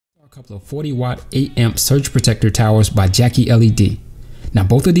A couple of 40-watt 8-amp surge protector towers by JACKYLED. Now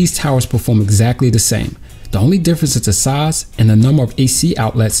both of these towers perform exactly the same. The only difference is the size and the number of AC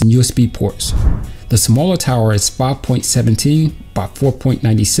outlets and USB ports. The smaller tower is 5.17 by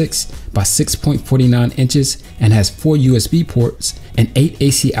 4.96 by 6.49 inches and has 4 USB ports and 8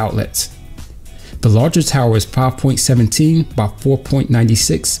 AC outlets. The larger tower is 5.17 by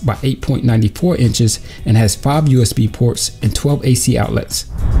 4.96 by 8.94 inches and has 5 USB ports and 12 AC outlets.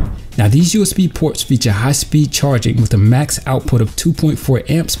 Now these USB ports feature high-speed charging with a max output of 2.4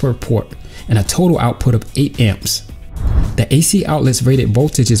 amps per port and a total output of 8 amps. The AC outlet's rated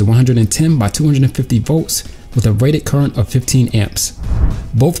voltage is 110 by 250 volts with a rated current of 15 amps.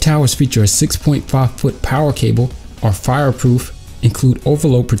 Both towers feature a 6.5-foot power cable, are fireproof, include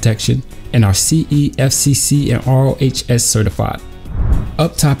overload protection, and are CE, FCC, and RoHS certified.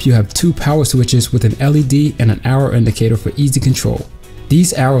 Up top you have 2 power switches with an LED and an arrow indicator for easy control.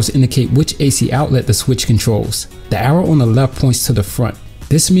 These arrows indicate which AC outlet the switch controls. The arrow on the left points to the front.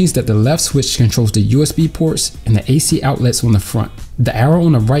 This means that the left switch controls the USB ports and the AC outlets on the front. The arrow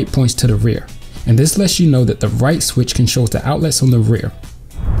on the right points to the rear, and this lets you know that the right switch controls the outlets on the rear.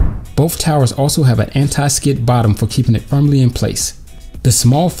 Both towers also have an anti-skid bottom for keeping it firmly in place. The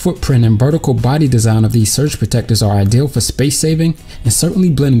small footprint and vertical body design of these surge protectors are ideal for space saving and certainly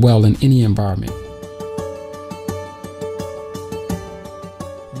blend well in any environment.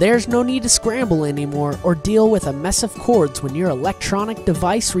 There's no need to scramble anymore or deal with a mess of cords when your electronic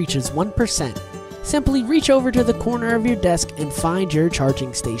device reaches 1%. Simply reach over to the corner of your desk and find your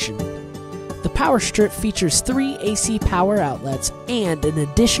charging station. The power strip features 3 AC power outlets and an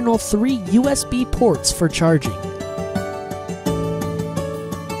additional 3 USB ports for charging.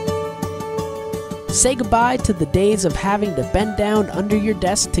 Say goodbye to the days of having to bend down under your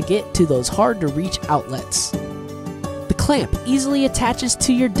desk to get to those hard-to-reach outlets. The clamp easily attaches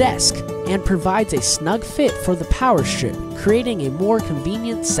to your desk and provides a snug fit for the power strip, creating a more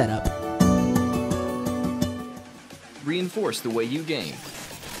convenient setup. Reinforce the way you game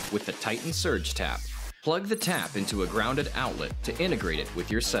with the Titan Surge Tap. Plug the tap into a grounded outlet to integrate it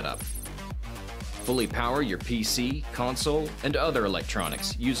with your setup. Fully power your PC, console, and other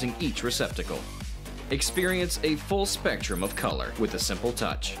electronics using each receptacle. Experience a full spectrum of color with a simple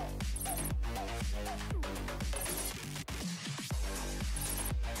touch.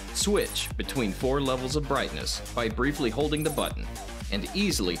 Switch between 4 levels of brightness by briefly holding the button, and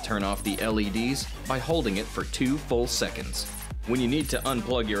easily turn off the LEDs by holding it for 2 full seconds. When you need to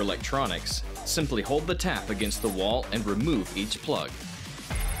unplug your electronics, simply hold the tap against the wall and remove each plug.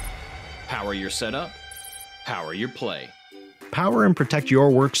 Power your setup, power your play. Power and protect your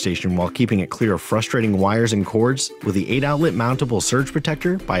workstation while keeping it clear of frustrating wires and cords with the 8-outlet mountable surge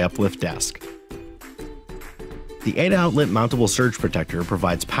protector by Uplift Desk. The 8-outlet mountable surge protector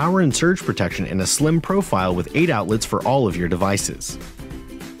provides power and surge protection in a slim profile with 8 outlets for all of your devices.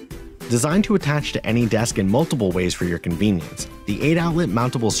 Designed to attach to any desk in multiple ways for your convenience, the 8-outlet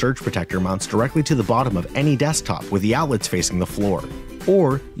mountable surge protector mounts directly to the bottom of any desktop with the outlets facing the floor.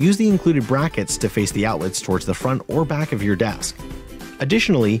 Or use the included brackets to face the outlets towards the front or back of your desk.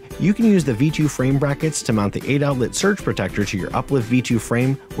 Additionally, you can use the V2 frame brackets to mount the 8-outlet surge protector to your Uplift V2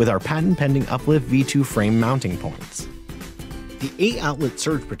 frame with our patent-pending Uplift V2 frame mounting points. The 8-outlet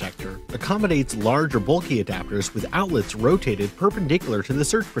surge protector accommodates large or bulky adapters with outlets rotated perpendicular to the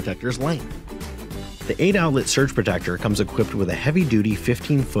surge protector's length. The 8-outlet surge protector comes equipped with a heavy-duty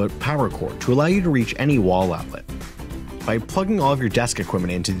 15-foot power cord to allow you to reach any wall outlet. By plugging all of your desk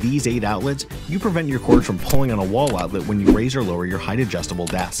equipment into these 8 outlets, you prevent your cords from pulling on a wall outlet when you raise or lower your height-adjustable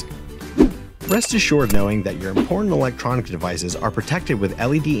desk. Rest assured knowing that your important electronic devices are protected with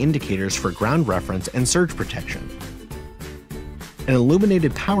LED indicators for ground reference and surge protection. An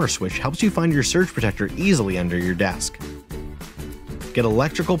illuminated power switch helps you find your surge protector easily under your desk. Get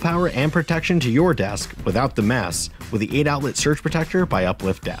electrical power and protection to your desk without the mess with the 8-outlet surge protector by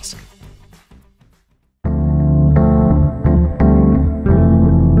Uplift Desk.